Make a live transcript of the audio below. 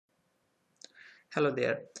Hello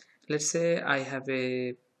there. Let's say I have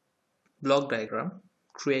a block diagram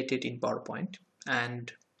created in PowerPoint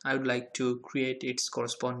and I would like to create its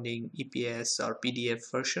corresponding EPS or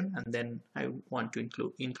PDF version, and then I want to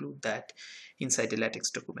include that inside a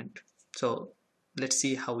LaTeX document. So let's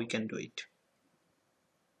see how we can do it.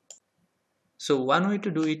 So one way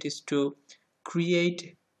to do it is to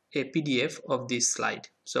create a PDF of this slide.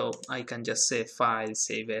 So I can just say file,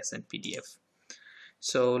 save as, and PDF.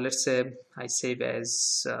 So let's say I save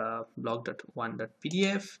as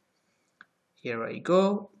blog.1.pdf. Here I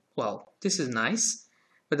go. Well, this is nice,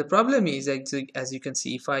 but the problem is, as you can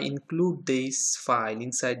see, if I include this file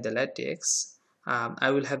inside the LaTeX, I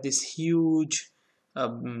will have this huge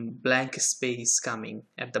blank space coming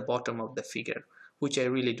at the bottom of the figure, which I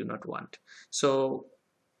really do not want. So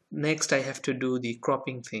next I have to do the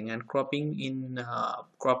cropping thing, and cropping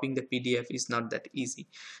the PDF is not that easy.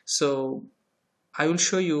 So I will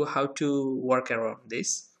show you how to work around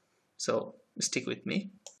this, so stick with me.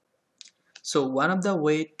 So one of the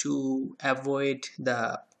way to avoid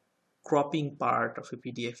the cropping part of a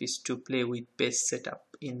PDF is to play with page setup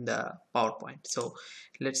in the PowerPoint. So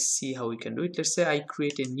let's see how we can do it. Let's say I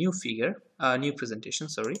create a new new presentation,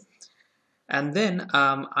 sorry, and then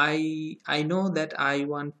I know that I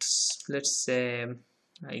want, let's say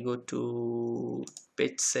I go to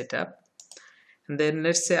page setup, and then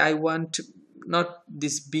let's say I want not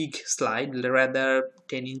this big slide, rather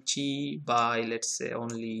 10 inch by, let's say,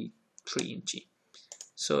 only 3 inch,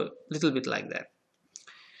 so little bit like that.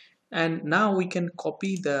 And now we can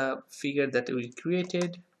copy the figure that we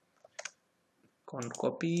created,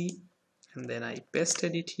 copy, and then I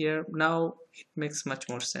pasted it here. Now it makes much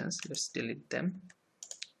more sense. Let's delete them,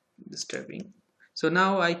 disturbing. So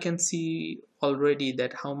now I can see already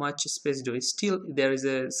that how much space do I still, there is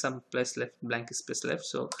some place left, blank space left,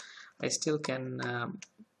 so I still can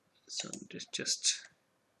so just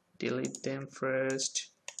delete them first.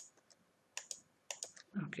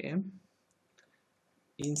 Okay,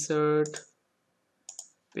 insert,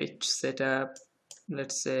 page setup,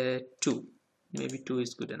 let's say 2, maybe 2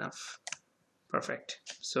 is good enough. Perfect.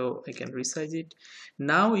 So I can resize it.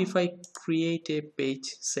 Now if I create a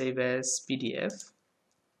page, save as PDF,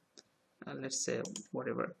 let's say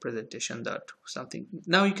whatever, presentation dot something.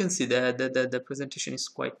 Now you can see the presentation is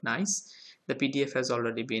quite nice. The PDF has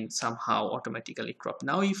already been somehow automatically cropped.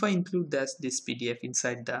 Now if I include this PDF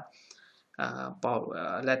inside the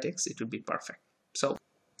LaTeX, it will be perfect. So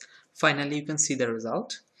finally you can see the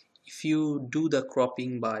result. If you do the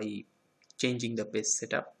cropping by changing the page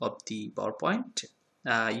setup of the PowerPoint,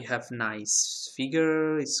 you have nice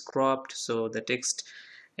figure, is cropped, so the text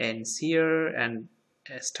ends here and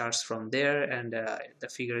starts from there, and the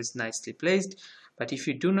figure is nicely placed. But if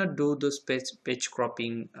you do not do those page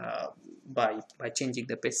cropping by changing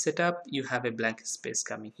the page setup, you have a blank space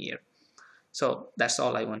coming here. So that's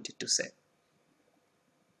all I wanted to say.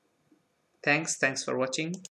 Thanks for watching.